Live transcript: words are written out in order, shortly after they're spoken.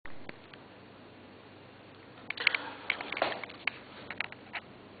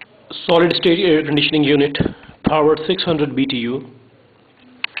solid state air conditioning unit, powered 600 BTU.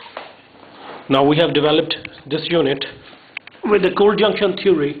 Now we have developed this unit with the cold junction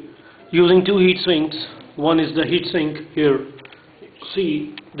theory using two heat sinks. One is the heat sink here,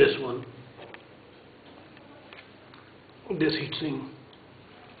 see this one, this heat sink.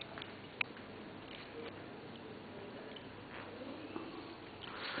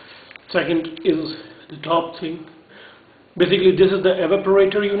 Second is the top thing. Basically this is the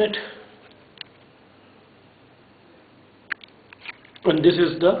evaporator unit and this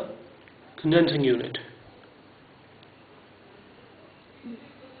is the condensing unit.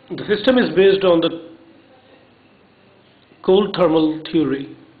 The system is based on the cold thermal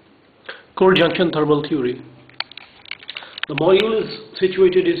theory, cold junction thermal theory. The module is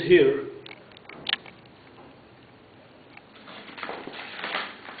situated here.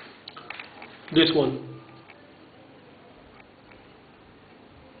 This one.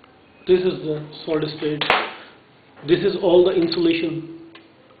 This is the solid state. This is all the insulation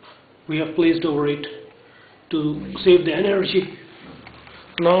we have placed over it to save the energy.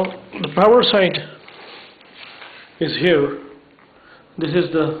 Now the power side is here. This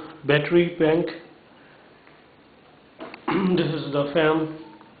is the battery bank. This is the fan.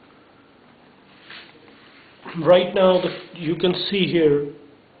 Right now you can see here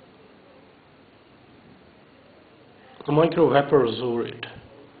the micro vapors over it.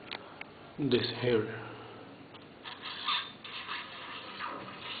 This here.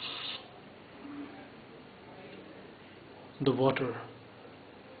 The water.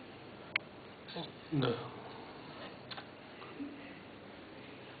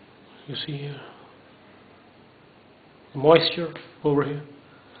 You see here. Moisture over here.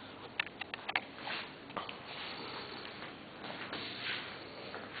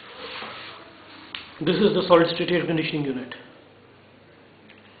 This is the solid state air conditioning unit.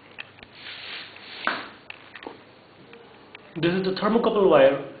 This is the thermocouple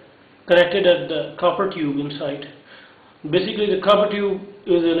wire connected at the copper tube inside. Basically the copper tube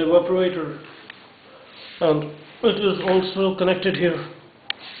is an evaporator and it is also connected here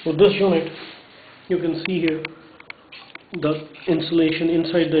with this unit. You can see here the insulation,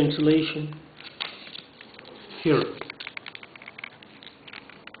 inside the insulation here.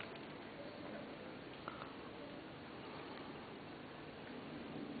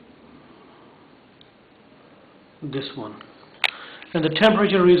 This one. And the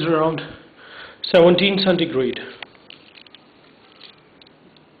temperature is around 17 centigrade.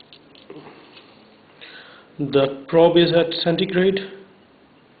 The probe is at centigrade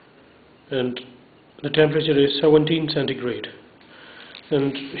and the temperature is 17 centigrade.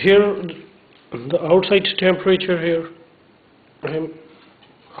 And here the outside temperature here, I am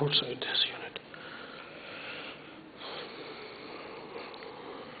outside this unit.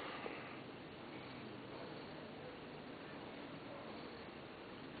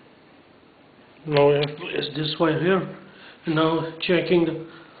 Now I have placed this wire here and now checking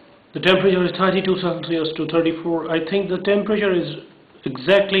the temperature is 32 Celsius to 34. I think the temperature is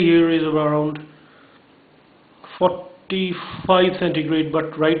exactly here is around 45 centigrade,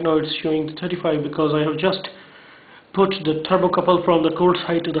 but right now it's showing 35 because I have just put the thermocouple from the cold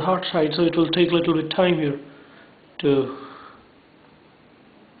side to the hot side, so it will take a little bit time here to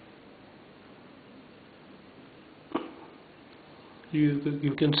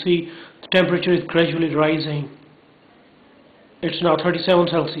you can see the temperature is gradually rising. It's now 37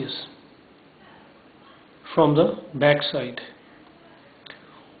 Celsius from the back side.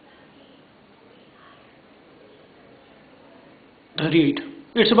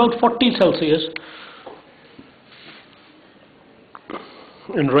 It's about 40 Celsius.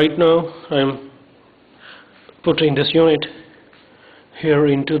 And right now I am putting this unit here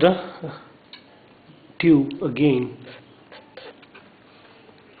into the tube again.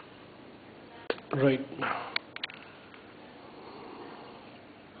 Right now.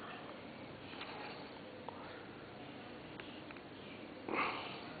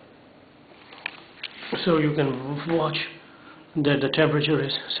 So you can watch that the temperature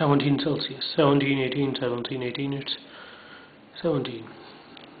is 17 Celsius, 17, 18, 17, 18, it's 17.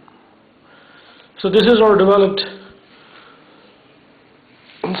 So this is our developed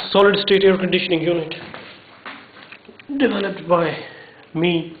solid state air conditioning unit, developed by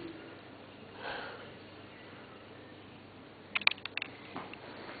me.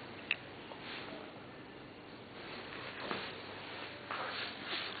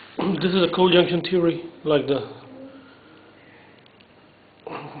 This is a cold junction theory, like the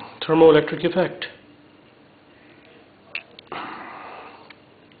thermoelectric effect.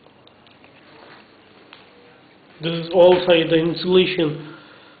 This is all side the insulation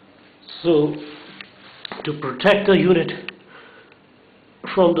So to protect the unit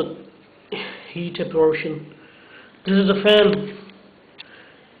from the heat absorption, this is the fan,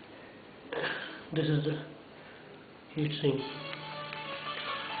 this is the heat sink.